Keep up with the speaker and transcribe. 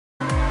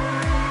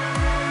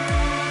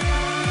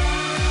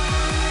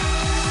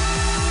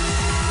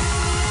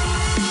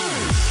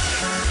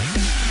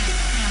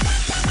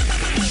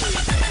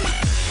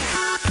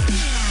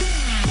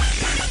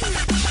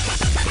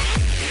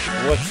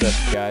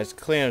guys?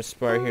 Clam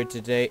Spar here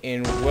today,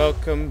 and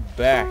welcome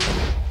back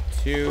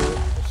to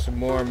some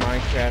more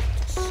Minecraft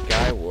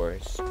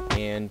Skywars.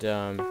 And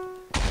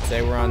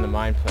today we're on the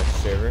Mineplex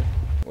server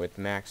with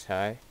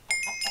Maxhi,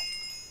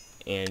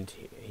 and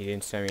he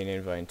didn't send me an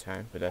invite in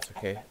time, but that's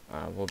okay.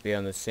 We'll be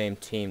on the same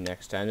team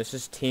next time. This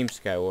is Team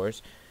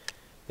Skywars.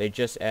 They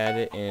just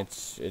added it, and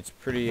it's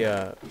pretty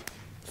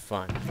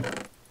fun.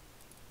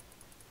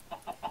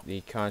 The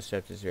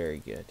concept is very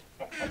good.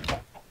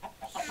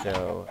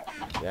 So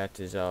that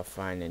is all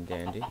fine and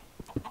dandy.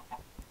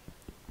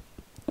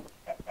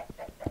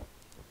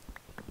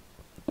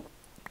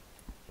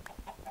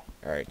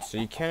 Alright, so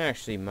you can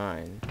actually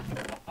mine.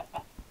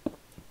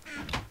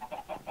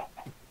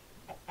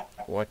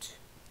 What?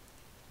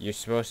 You're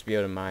supposed to be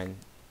able to mine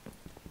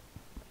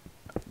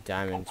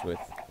diamonds with,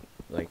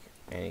 like,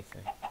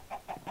 anything.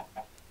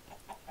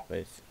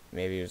 But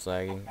maybe it was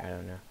lagging, I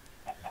don't know.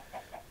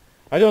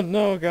 I don't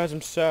know, guys,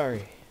 I'm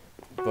sorry.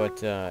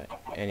 But,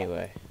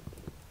 anyway.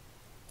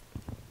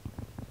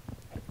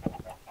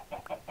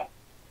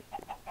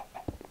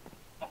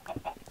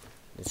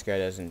 This guy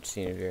doesn't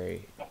seem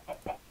very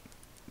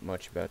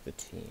much about the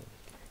team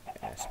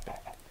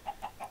aspect.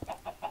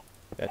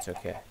 That's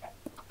okay.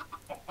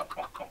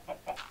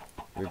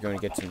 We're going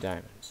to get some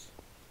diamonds.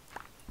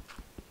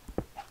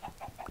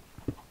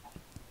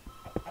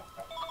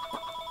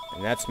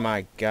 And that's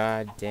my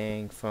god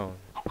dang phone.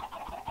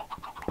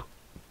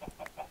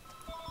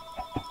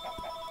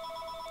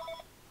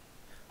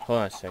 Hold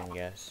on a second,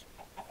 guys.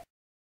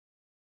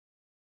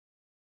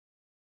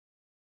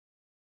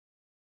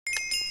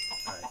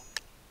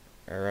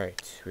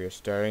 Alright, we are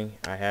starting.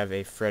 I have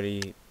a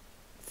Freddy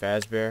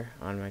Fazbear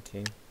on my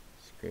team.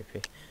 It's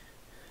creepy.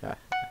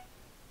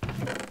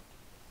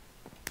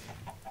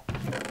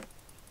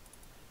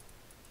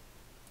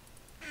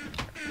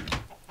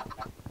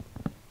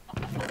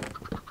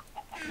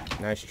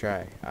 Nice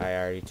try. I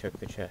already took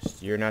the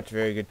chest. You're not a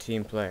very good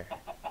team player.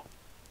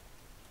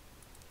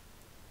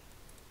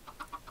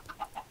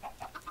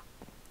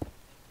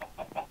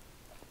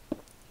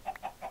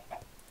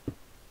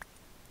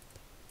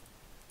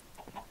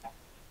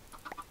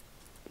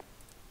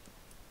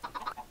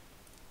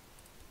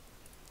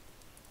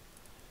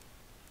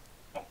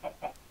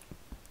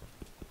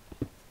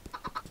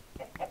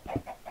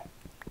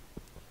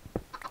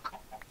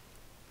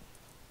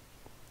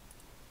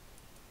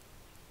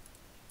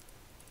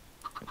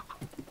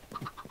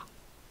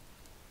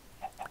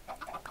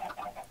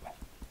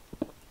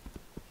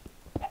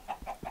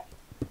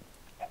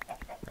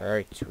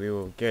 Alright, we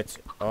will get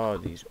all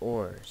these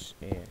ores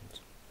and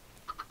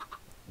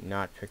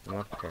not pick them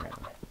up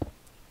apparently.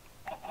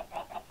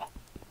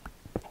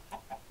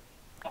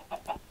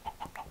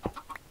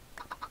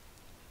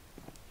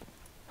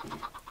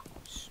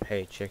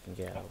 Hey, chicken,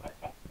 get out of the way.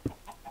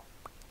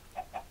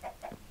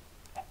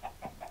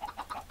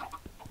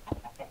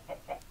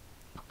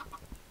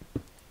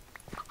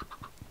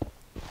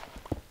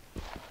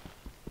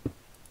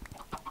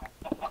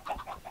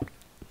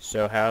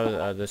 So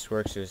how this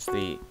works is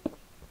the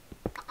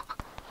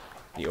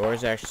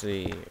ores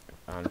actually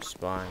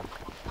spawn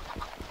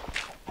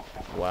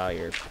while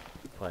you're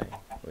playing,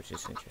 which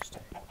is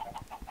interesting.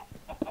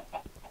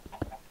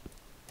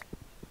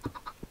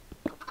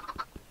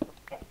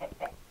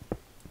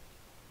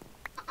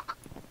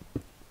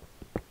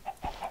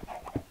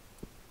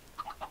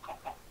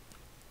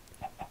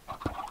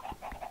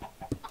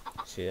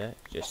 See that?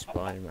 Just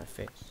spawned in my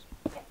face.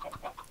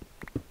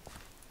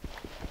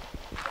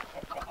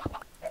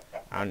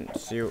 I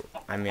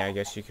mean, I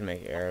guess you can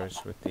make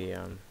arrows with the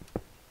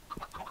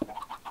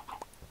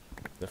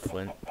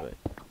flint, but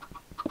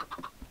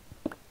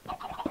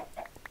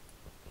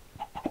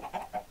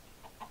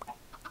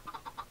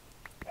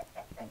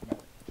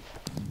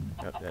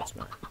oh, that's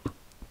mine.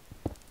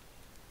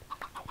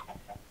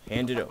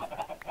 Hand it over.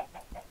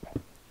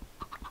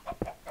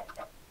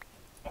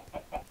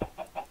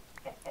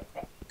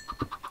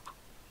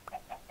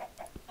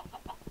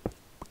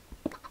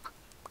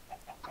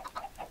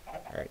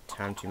 Alright,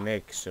 time to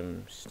make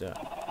some stuff.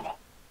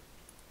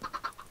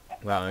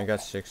 Wow, I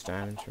got 6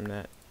 diamonds from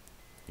that.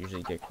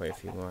 Usually get quite a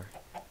few more.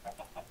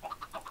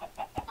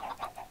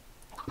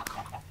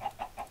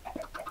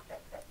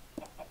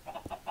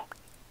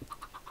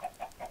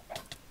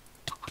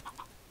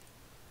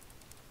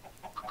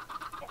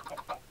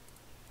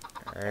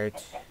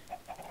 Alright.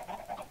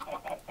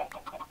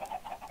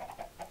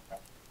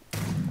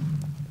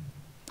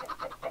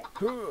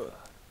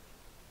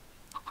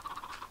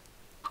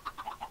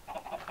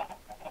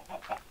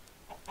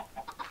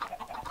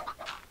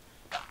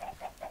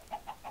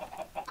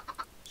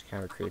 It's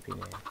kind of a creepy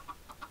name.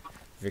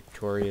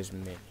 Victoria's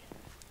Minion.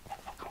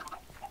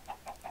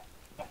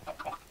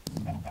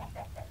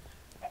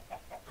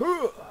 Hey,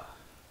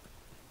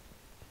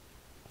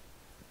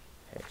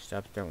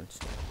 stop throwing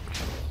stuff.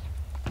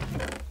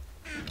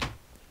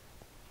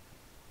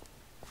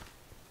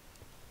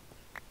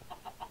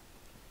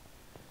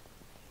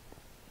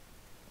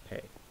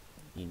 Hey,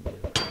 you knew.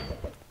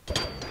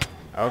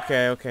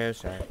 Okay, I'm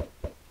sorry.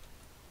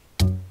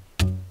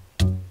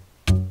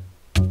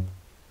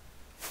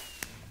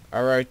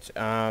 Alright, so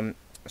I'm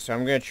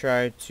gonna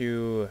try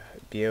to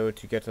be able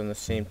to get on the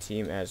same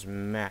team as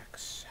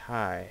Max.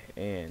 Hi,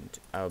 and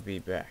I'll be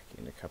back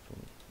in a couple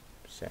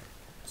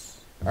seconds.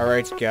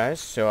 Alright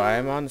guys, so I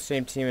am on the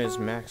same team as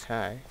Max.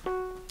 Hi.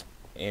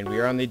 And we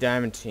are on the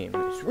diamond team,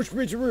 which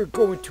means we're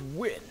going to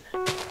win.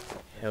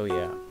 Hell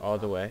yeah, all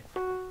the way.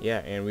 Yeah,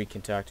 and we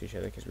can talk to each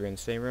other because we're in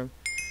the same room.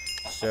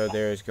 So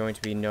there's going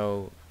to be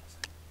no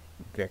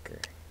bicker.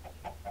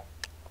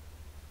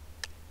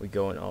 We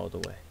going all the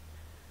way.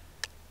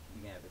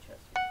 You can have a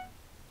chest.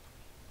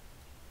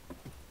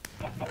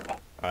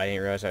 I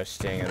didn't realize I was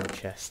staying on the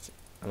chest.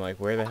 I'm like,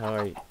 where the hell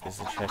is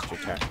the chest you're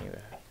talking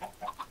about?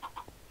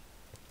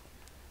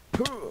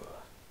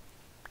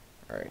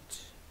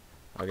 Alright.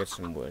 I'll get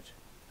some wood.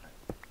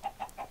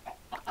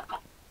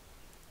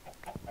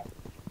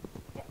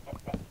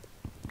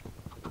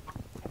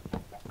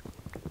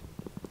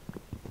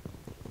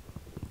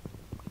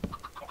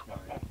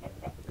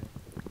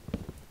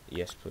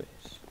 Yes, please.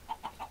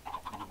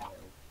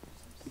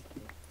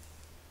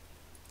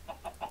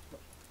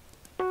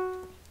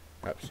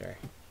 Oh, sorry.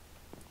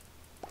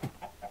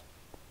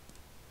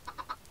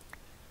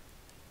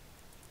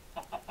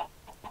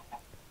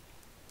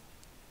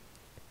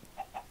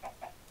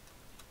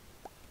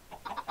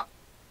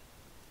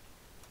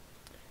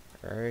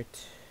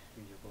 Alright.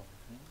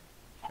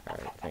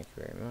 Alright, thank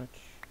you very much.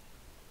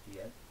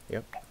 Yes.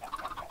 Yep.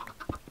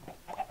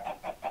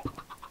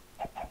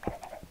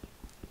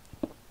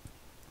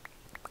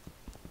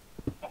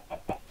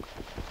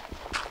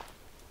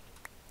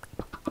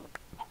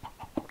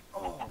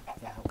 Oh,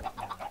 that was not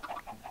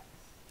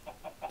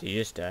nice. Did you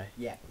just die?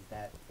 Yeah, because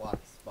that block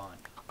spawned.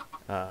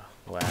 Oh,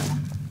 wow.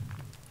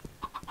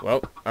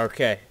 Well,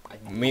 okay.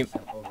 We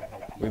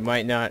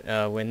might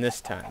not win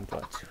this time,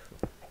 but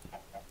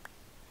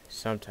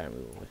sometime we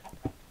will win.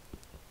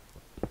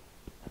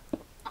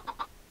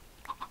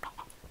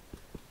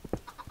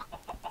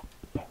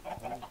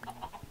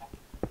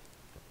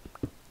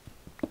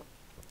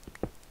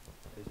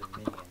 There's a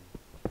minion.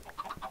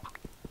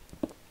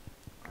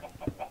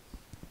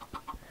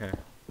 Huh.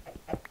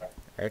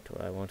 Alright,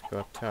 well I won't go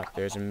up top.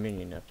 There's a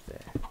minion up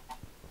there.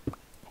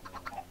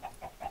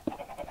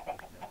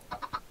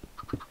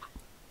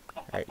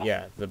 Alright,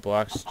 yeah, the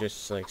blocks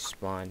just like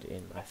spawned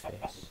in my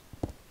face.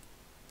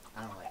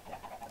 I don't like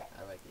that.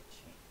 I like it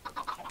changed.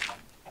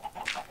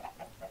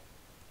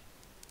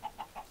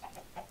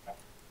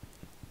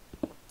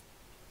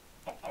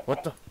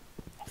 What the?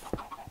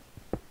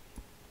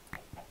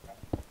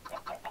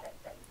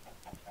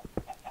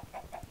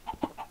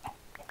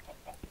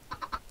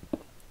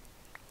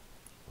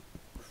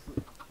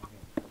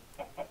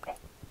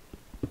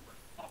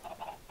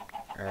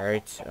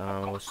 Alright,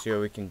 we'll see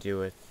what we can do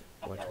with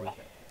what we...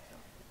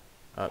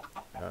 Up.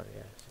 Oh,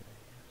 yeah.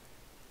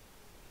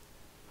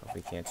 Hope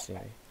he can't see me.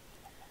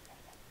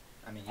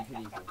 I mean, you could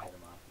easily hit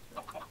him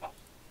off.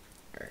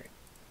 Alright.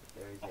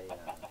 There's a,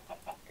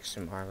 Get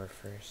some armor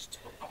first.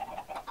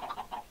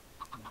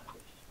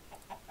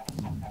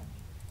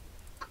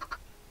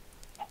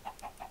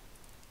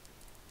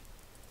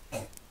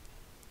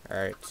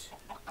 Alright.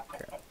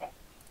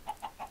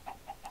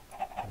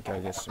 Gotta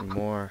get some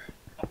more.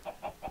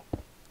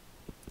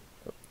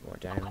 Oh, more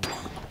diamonds.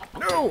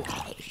 No!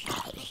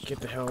 Get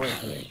the hell away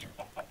from me.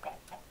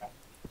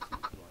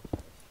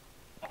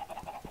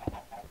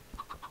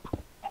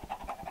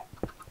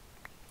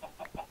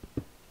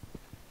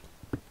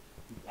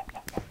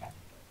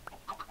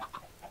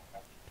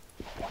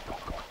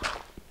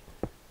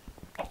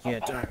 Yeah,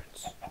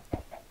 diamonds.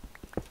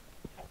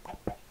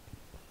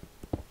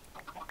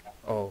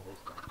 Oh.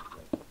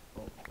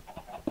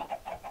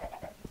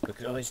 Look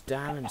at all these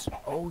diamonds.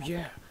 Oh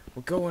yeah.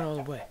 We're going all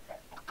the way.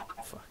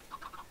 Fuck.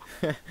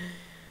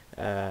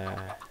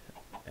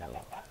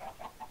 Hello.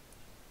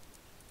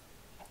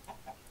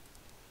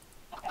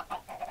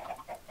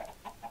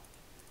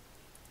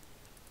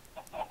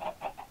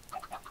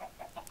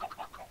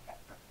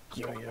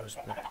 Give me those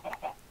back.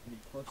 The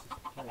closest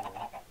player.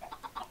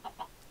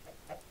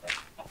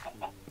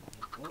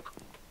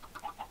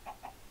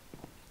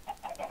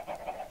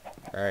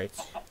 Alright.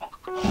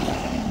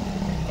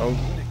 Oh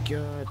my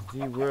god,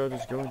 the world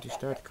is going to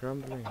start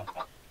crumbling.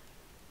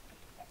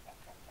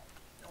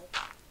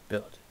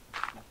 Build.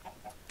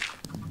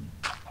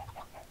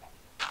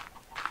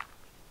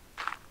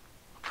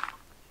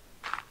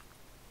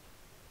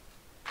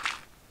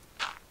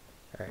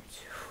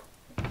 Alright.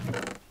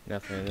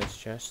 Nothing in this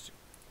chest.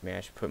 Maybe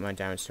I should put my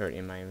diamond sword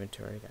in my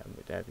inventory.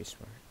 That'd be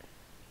smart.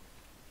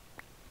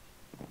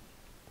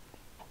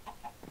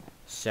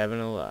 7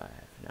 alive.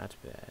 Not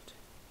bad.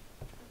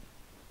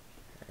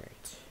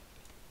 Alright.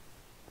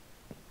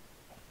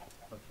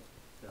 Okay,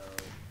 so...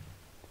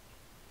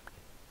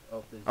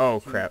 Oh, Oh,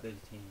 crap. There's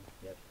a team.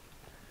 Yep.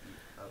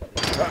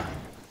 Ah!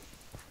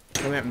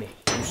 Come at me.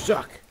 You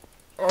suck.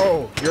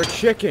 Oh, you're a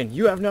chicken.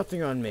 You have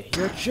nothing on me.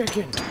 You're a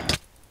chicken.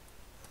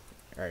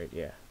 Alright,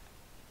 yeah.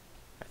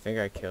 I think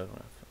I killed one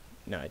of them.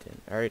 No, I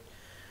didn't. Alright.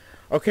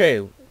 Okay,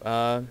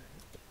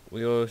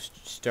 we will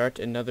start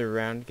another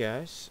round,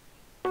 guys.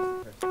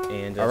 person.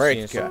 And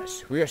Alright,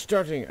 guys, we are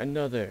starting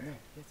another. No,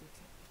 you have to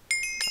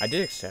accept. I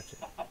did accept it.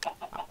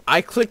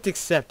 I clicked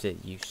accept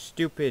it, you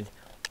stupid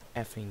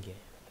effing game.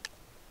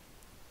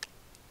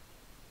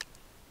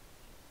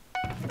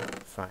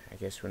 Fine, I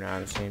guess we're not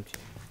on the same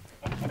team.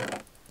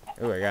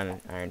 Oh, I got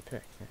an iron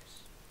pick.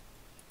 Nice.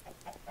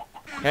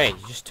 Hey,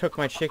 you just took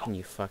my chicken,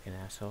 you fucking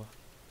asshole.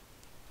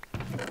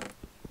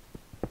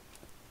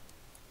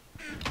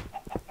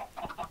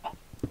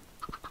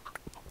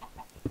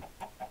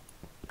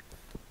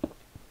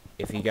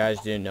 If you guys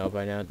didn't know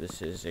by now,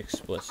 this is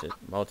explicit.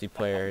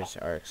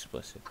 Multiplayers are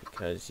explicit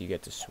because you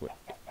get to swear.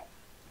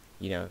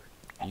 You know,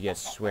 you get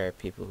to swear at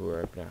people who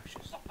are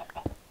obnoxious.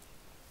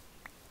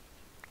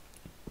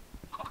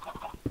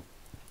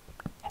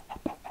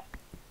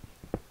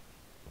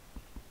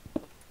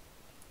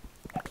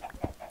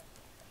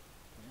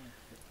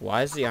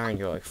 Why is the iron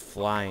go like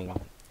flying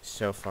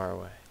so far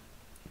away?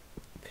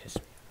 Piss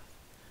me off.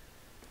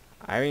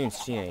 I haven't even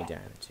seen any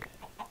diamonds yet.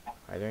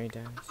 Are there any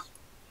diamonds?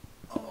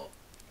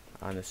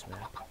 On this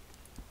map?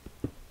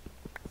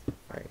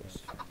 Alright.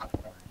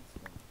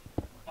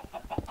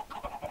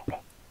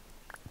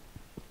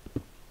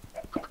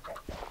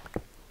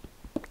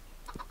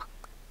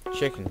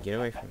 Chicken, get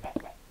away from me.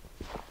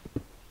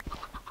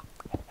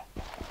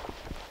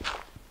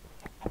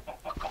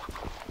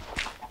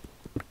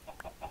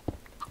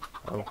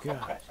 Oh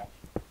god.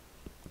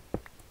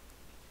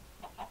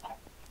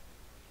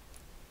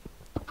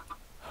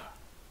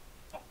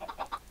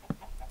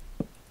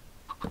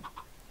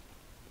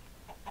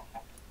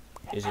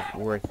 Is it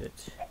worth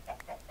it?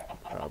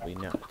 Probably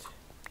not.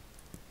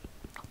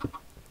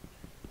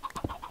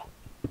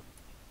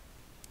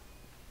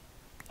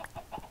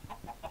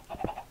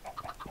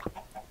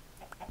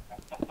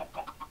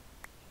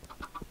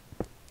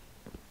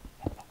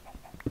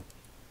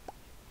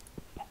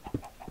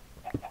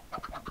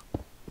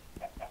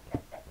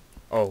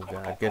 Oh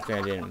god, good thing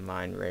I didn't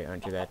mine right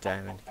under that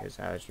diamond, because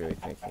I was really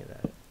thinking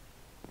about it.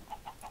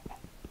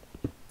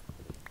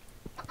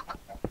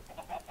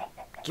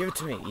 Give it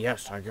to me!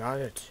 Yes, I got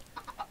it!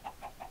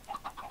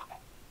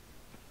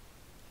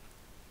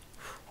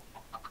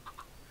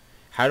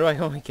 How do I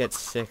only get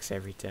 6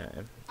 every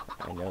time?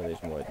 I know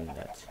there's more than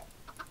that.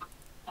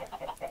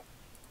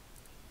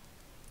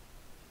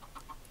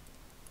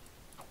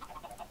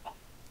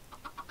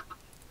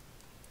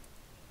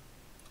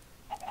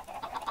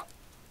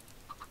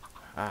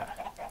 Ah.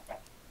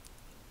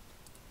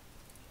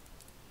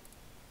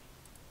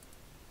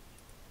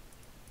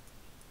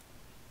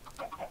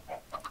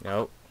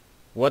 Nope.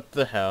 What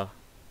the hell?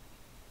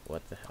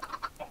 What the hell?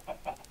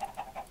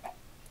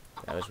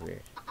 That was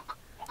weird.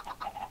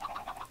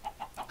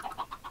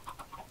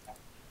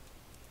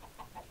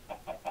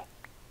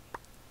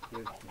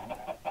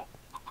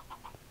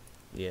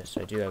 Yes,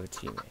 I do have a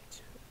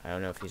teammate. I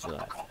don't know if he's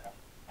alive.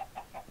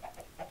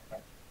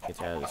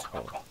 Get out of this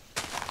hole.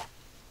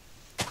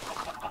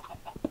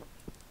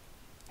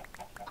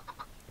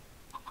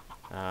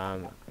 I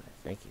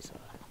think he's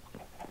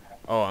alive.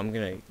 Oh, I'm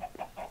gonna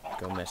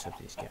go mess up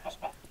these guys.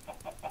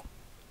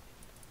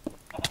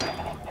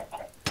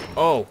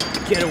 Oh,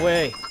 get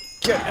away!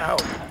 Get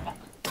out!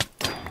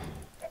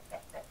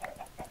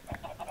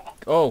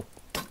 Oh,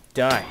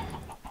 die.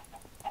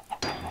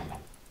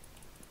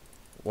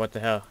 What the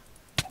hell?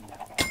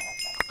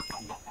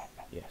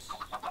 Yes.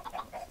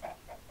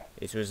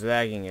 It was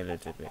lagging a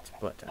little bit,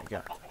 but I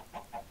got it.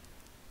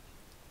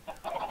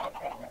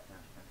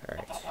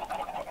 Alright.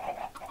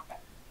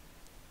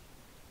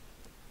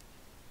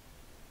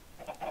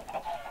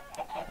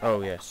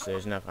 Oh yes,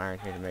 there's enough iron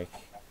here to make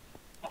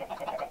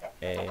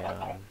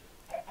a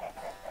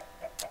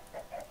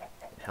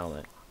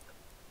helmet.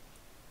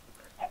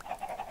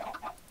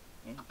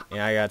 And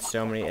I got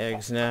so many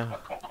eggs now.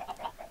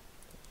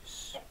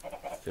 Just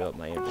fill up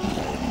my inventory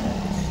with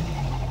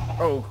eggs.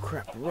 Oh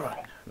crap, run!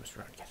 I must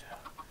run, get out.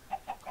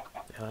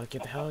 Get the hell out,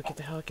 get the hell out, get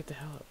the hell out, get the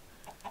hell out.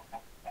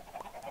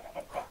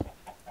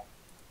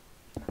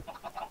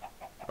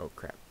 Oh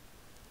crap.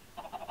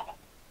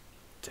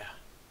 Duh.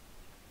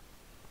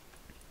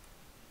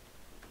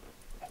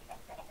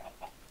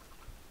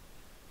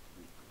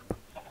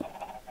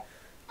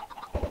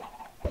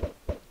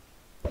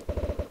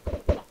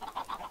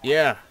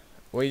 Yeah,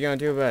 what are you gonna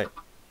do about it?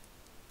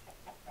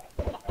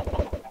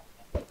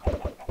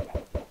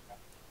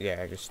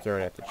 Yeah, I just throw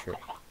it at the tree.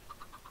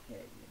 Yeah,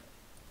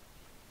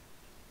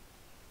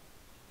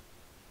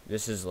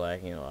 This is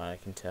lagging a lot, I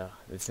can tell.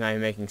 It's not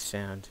even making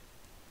sound.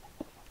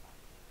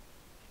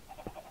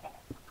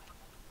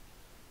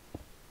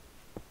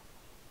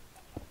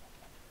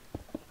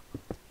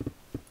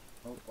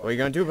 What are you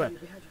gonna do about it?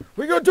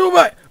 What are you gonna do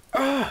about it?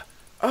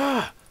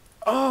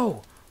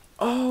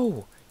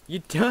 Oh,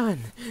 you're done.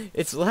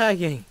 It's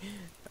lagging.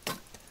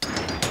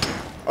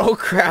 Oh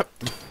crap.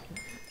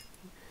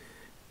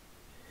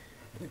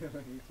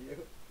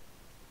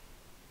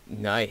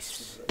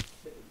 Nice.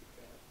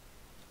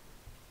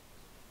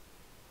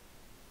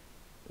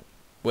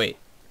 Wait,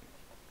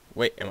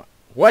 am I,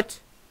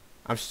 what?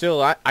 I'm still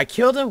alive. I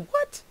killed him?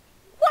 What?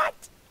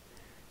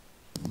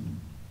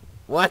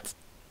 What?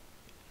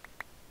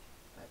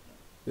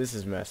 This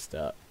is messed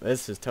up.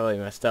 This is totally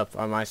messed up.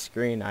 On my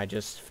screen, I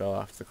just fell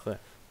off the cliff.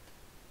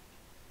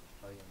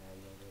 Oh yeah, now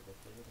you gotta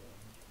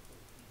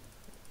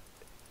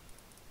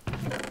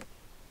go through it.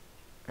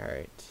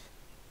 Alright.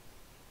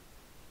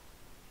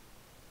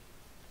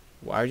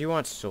 Why do you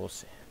want soul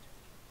sand?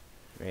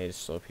 Maybe to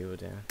slow people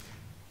down.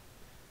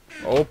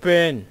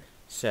 Open!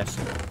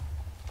 Sesame.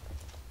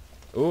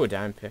 Ooh, a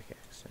diamond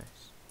pickaxe.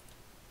 Nice.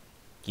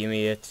 Give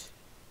me it.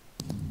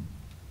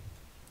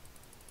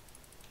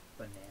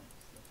 Bananas.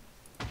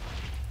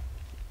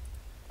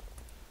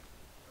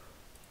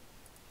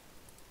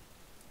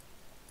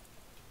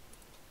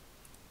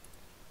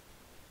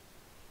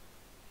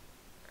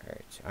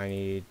 Alright, I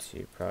need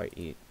to probably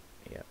eat.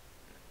 Yep.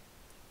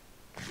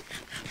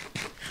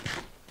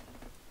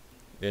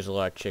 There's a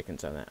lot of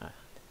chickens on that island.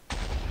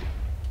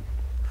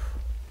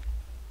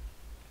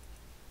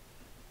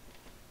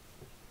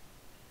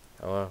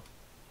 Hello?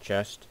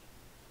 Chest?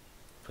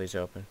 Please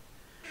open.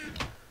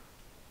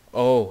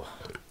 Oh!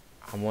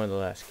 I'm one of the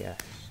last guys.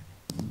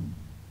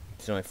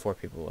 There's only 4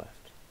 people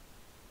left.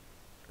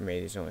 Or maybe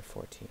there's only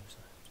 4 teams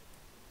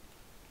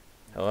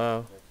left.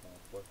 Hello?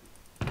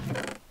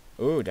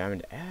 Ooh,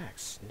 diamond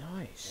axe.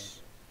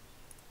 Nice.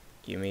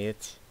 Give me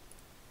it.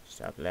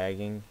 Stop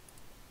lagging.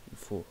 You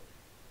fool.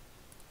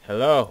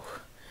 Hello?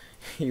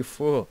 You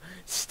fool.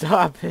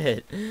 Stop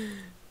it.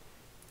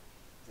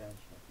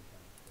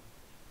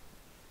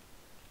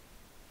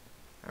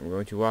 I'm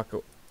going to walk.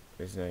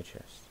 There's no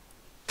chest.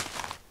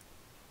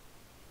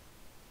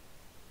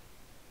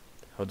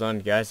 Hold on,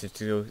 guys.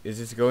 Is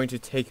this going to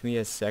take me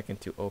a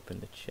second to open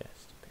the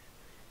chest?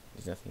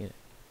 There's nothing in it.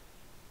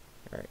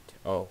 Alright.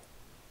 Oh.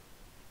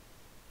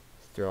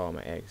 Throw all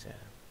my eggs at him.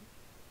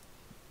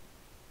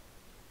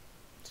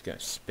 It's gonna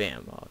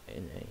spam all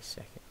in any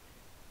second.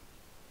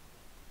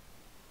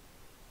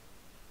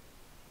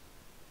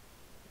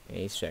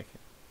 Any second.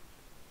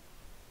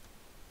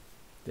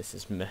 This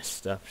is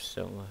messed up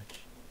so much.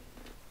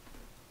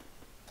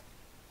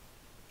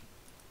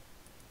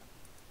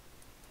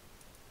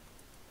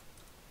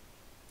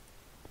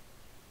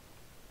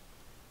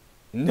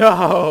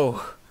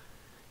 No!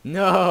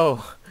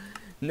 No!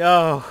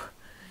 No!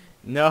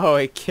 No,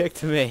 it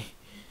kicked me.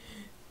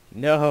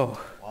 No.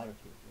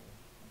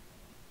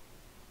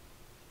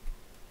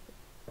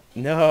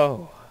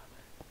 No.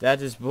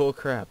 That is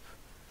bullcrap.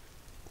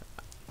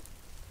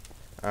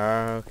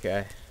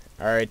 Okay.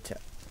 Alright.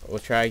 We'll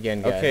try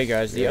again, guys. Okay,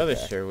 guys, the other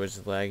server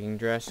was lagging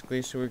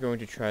drastically, so we're going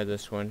to try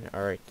this one.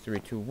 Alright, 3,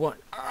 2, 1.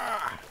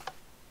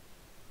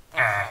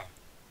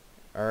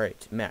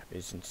 Alright, map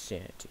is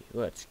insanity.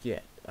 Let's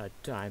get a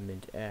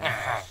diamond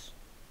axe.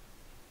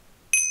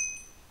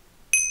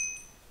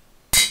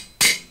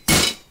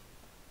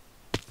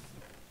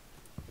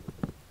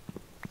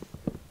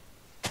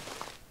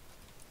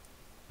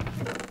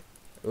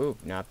 Ooh,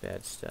 not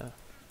bad stuff.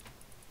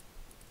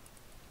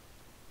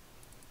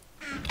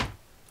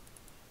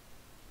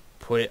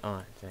 Put it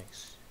on.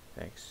 Thanks.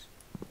 Thanks.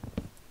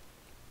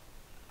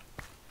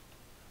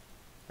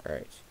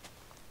 Alright.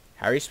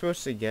 How are you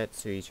supposed to get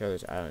to each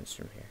other's islands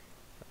from here?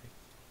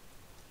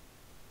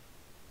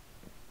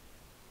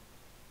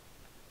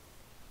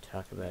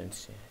 Talk about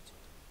insanity.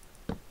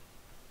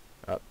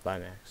 Oh, bye,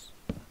 Max.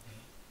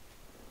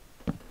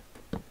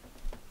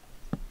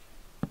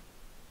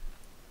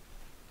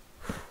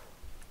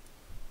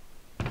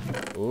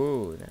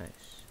 Ooh,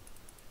 nice.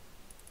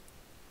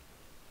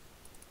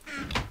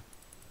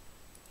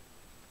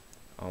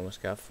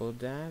 Almost got full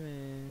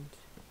diamond.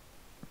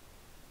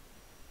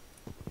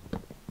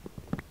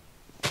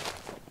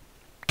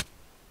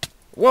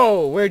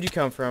 Whoa, where'd you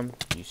come from?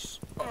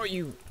 Oh,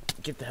 you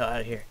get the hell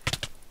out of here.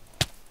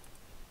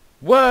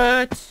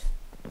 What?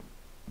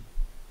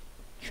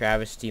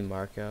 Travesty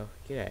Marco.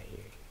 Get out of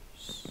here.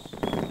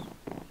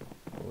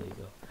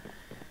 Illegal.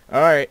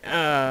 Alright,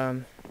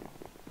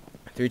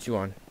 3, 2,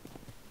 1.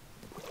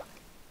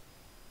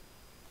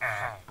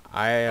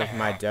 I have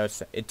my doubts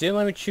that it didn't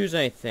let me choose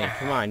anything.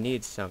 Come on, I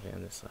need something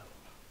on this level.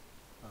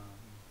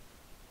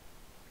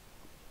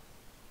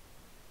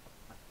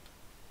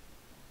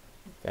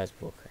 That's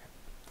bullcrap.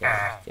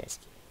 Yes.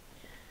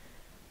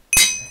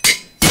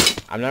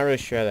 I'm not really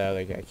sure that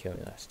other guy killed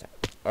me last time.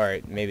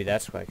 Alright, maybe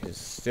that's why, because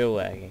it's still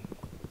lagging.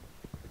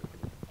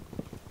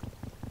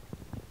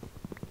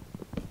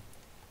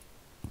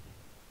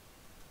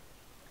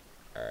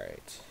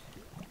 Alright.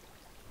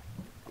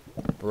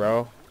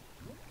 Bro.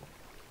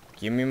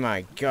 Give me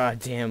my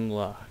goddamn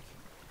lock.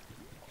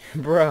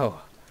 Bro.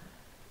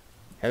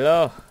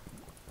 Hello?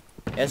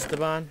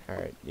 Esteban?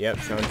 Alright, yep,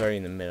 someone's already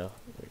in the middle.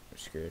 We're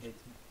screwed.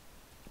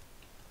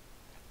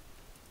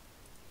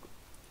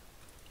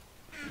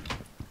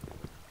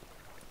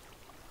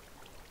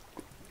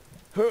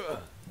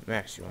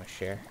 Max, you want to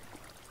share?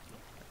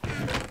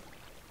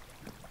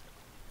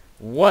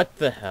 What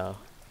the hell?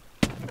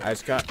 I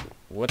just got...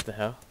 What the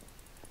hell?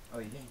 Oh,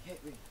 you didn't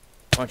hit me.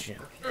 Punch you.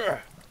 Okay.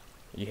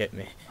 You hit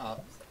me. Oh,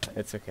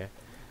 it's okay.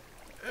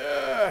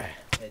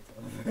 it's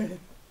over.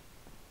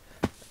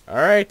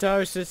 Alright,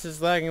 obviously this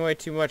is lagging way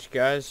too much,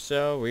 guys,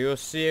 so we will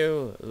see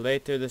you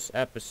later this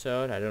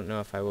episode. I don't know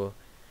if I will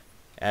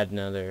add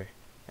another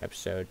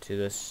episode to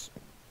this,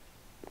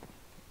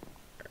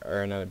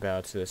 or another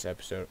battle to this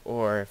episode,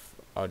 or if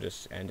I'll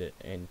just end it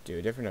and do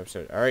a different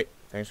episode. Alright,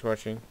 thanks for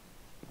watching.